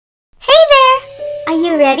Are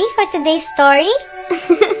you ready for today's story?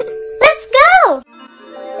 Let's go!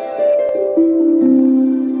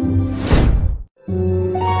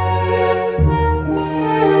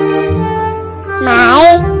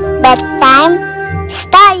 My bedtime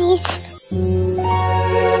stories.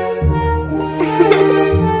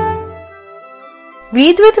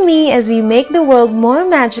 Read with me as we make the world more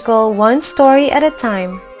magical, one story at a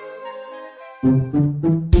time.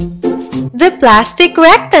 The Plastic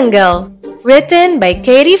Rectangle, written by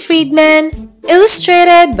Friedman,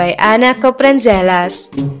 illustrated by Ana Copranzelas.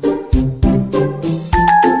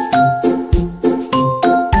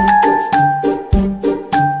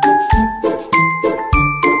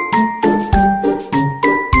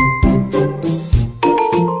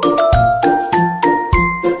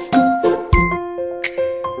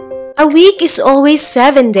 A week is always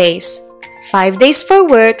 7 days, 5 days for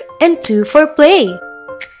work and 2 for play.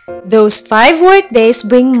 Those 5 work days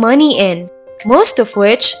bring money in, most of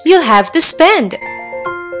which you'll have to spend.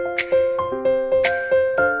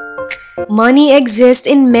 Money exists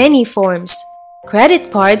in many forms.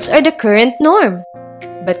 Credit cards are the current norm.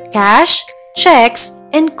 But cash, checks,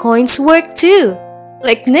 and coins work too,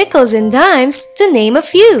 like nickels and dimes to name a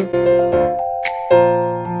few.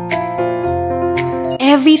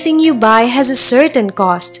 Everything you buy has a certain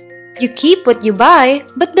cost. You keep what you buy,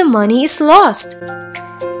 but the money is lost.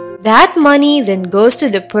 That money then goes to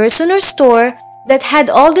the person or store that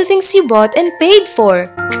had all the things you bought and paid for.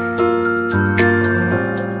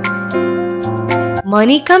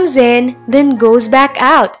 Money comes in, then goes back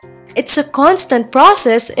out. It's a constant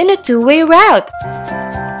process in a two-way route.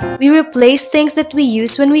 We replace things that we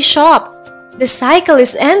use when we shop. The cycle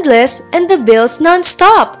is endless and the bills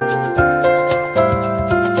non-stop.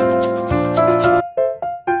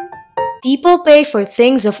 People pay for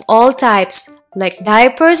things of all types, like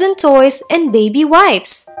diapers and toys and baby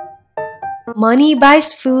wipes. Money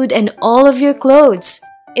buys food and all of your clothes.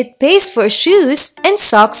 It pays for shoes and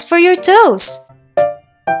socks for your toes.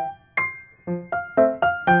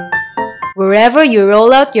 Wherever you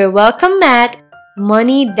roll out your welcome mat,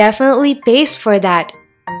 money definitely pays for that.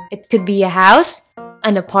 It could be a house,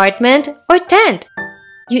 an apartment, or tent.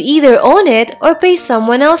 You either own it or pay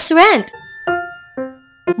someone else rent.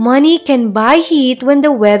 Money can buy heat when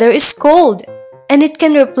the weather is cold, and it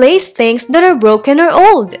can replace things that are broken or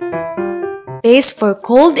old. Pays for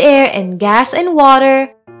cold air and gas and water,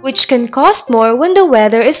 which can cost more when the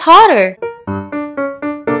weather is hotter.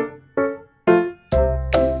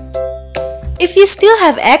 If you still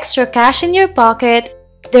have extra cash in your pocket,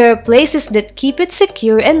 there are places that keep it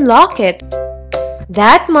secure and lock it.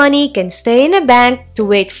 That money can stay in a bank to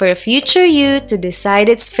wait for a future you to decide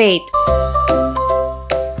its fate.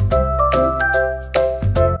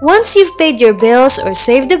 Once you've paid your bills or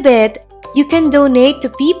saved a bit, you can donate to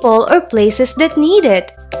people or places that need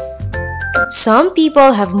it. Some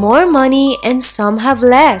people have more money and some have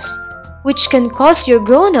less, which can cause your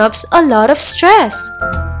grown-ups a lot of stress.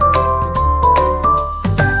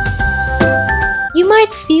 You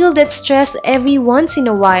might feel that stress every once in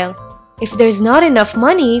a while if there's not enough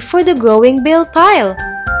money for the growing bill pile.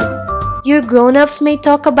 Your grown-ups may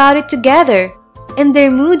talk about it together, and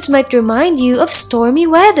their moods might remind you of stormy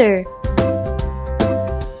weather.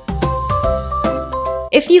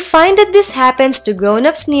 If you find that this happens to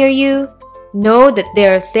grown-ups near you, know that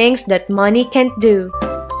there are things that money can't do.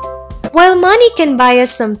 While money can buy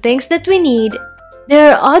us some things that we need,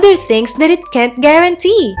 there are other things that it can't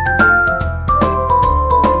guarantee.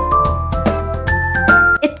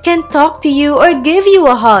 It can't talk to you or give you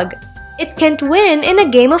a hug. It can't win in a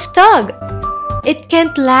game of tug. It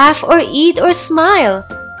can't laugh or eat or smile,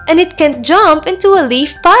 and it can't jump into a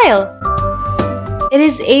leaf pile. It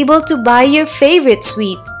is able to buy your favorite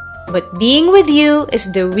sweet, but being with you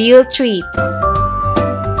is the real treat.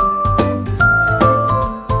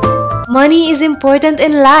 Money is important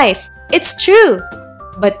in life, it's true,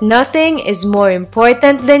 but nothing is more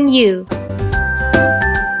important than you.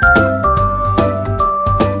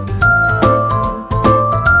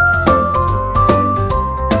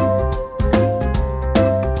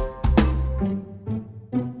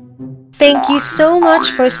 Thank you so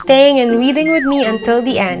much for staying and reading with me until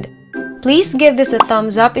the end. Please give this a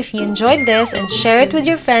thumbs up if you enjoyed this and share it with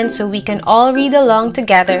your friends so we can all read along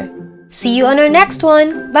together. See you on our next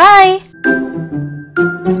one. Bye!